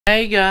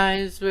Hey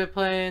guys, we're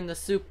playing the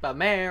Super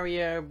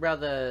Mario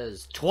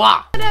Brothers 3.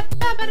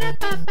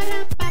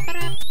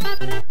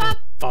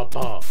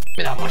 Papa,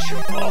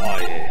 mushroom. Oh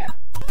yeah.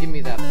 Give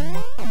me that.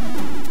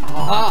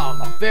 Aha,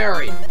 I'm a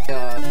fairy. We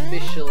are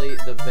officially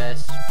the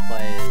best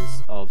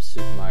players of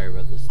Super Mario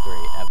Brothers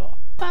 3 ever.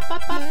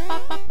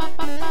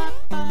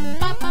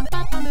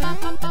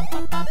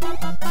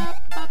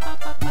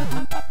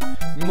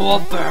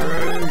 More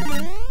fairies.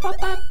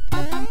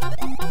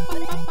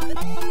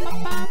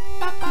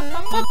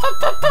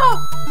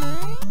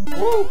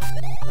 Woo.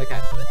 Okay.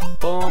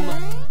 Boom,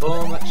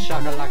 boom,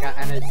 shakalaka,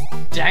 and it's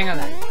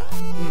dangalaka.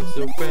 I'm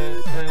so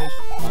fresh,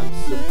 I'm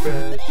so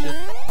fresh,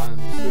 I'm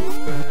so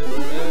fresh.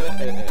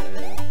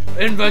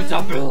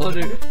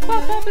 Invincibility.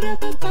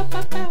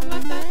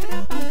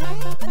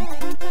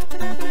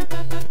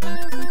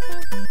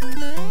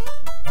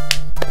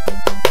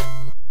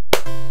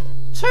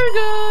 Too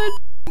good.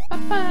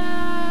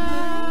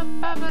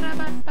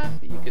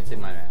 You can see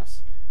my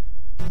mouse.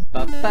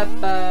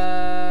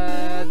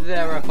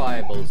 There are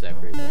fireballs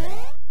everywhere.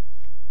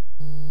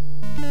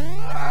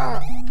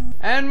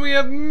 And we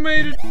have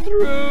made it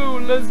through!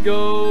 Let's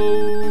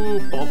go!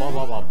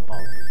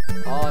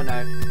 Oh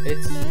no,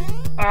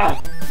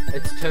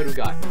 it's Turtle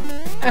Guy.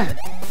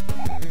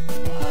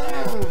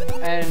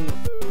 And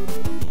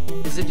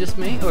is it just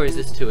me, or is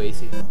this too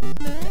easy?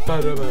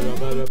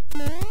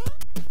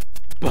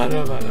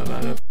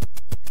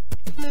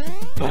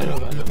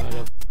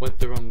 Went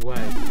the wrong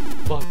way.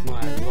 Fuck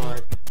my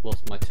life.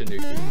 Lost my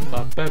Tanuki.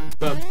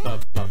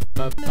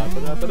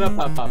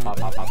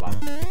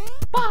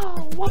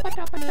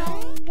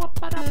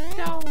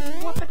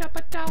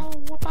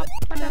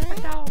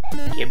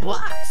 Your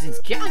blocks and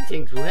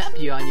skeletons will help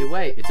you on your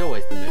way. It's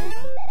always the middle one.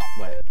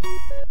 Wait.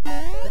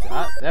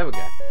 There we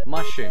go.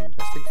 Mushroom.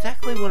 That's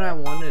exactly what I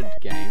wanted,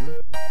 game.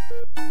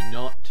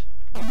 Not.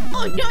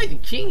 Oh no, the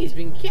king has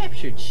been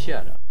captured.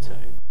 Shut up, Toad.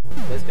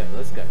 Let's go,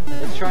 let's go.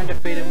 Let's try and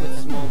defeat him with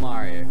Small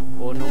Mario.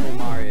 Or normal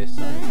Mario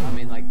son. I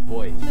mean, like,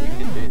 boys, we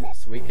can do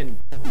this. We can...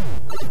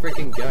 Let's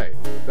freaking go.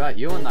 Right,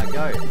 you and I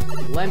go.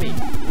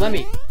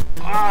 Lemmy.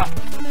 Ah!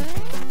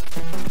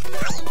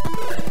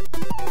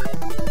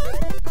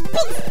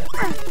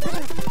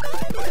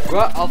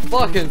 Right, I'll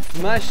fucking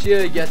smash you,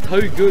 you're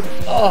too good.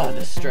 Oh,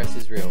 the stress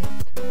is real.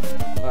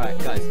 Alright,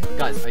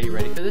 guys, are you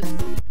ready for this?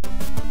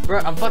 Bro,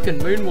 I'm fucking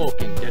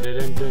moonwalking.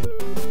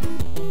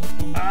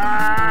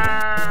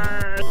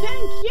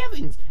 Thank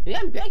heavens,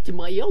 I'm back to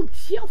my old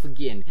self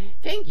again.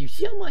 Thank you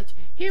so much.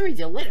 Here is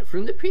a letter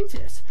from the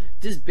princess.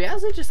 Does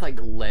Bowser just like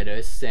let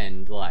her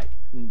send like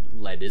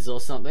letters or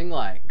something?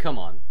 Like, come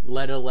on,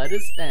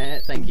 letters?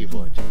 Thank you for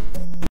watching.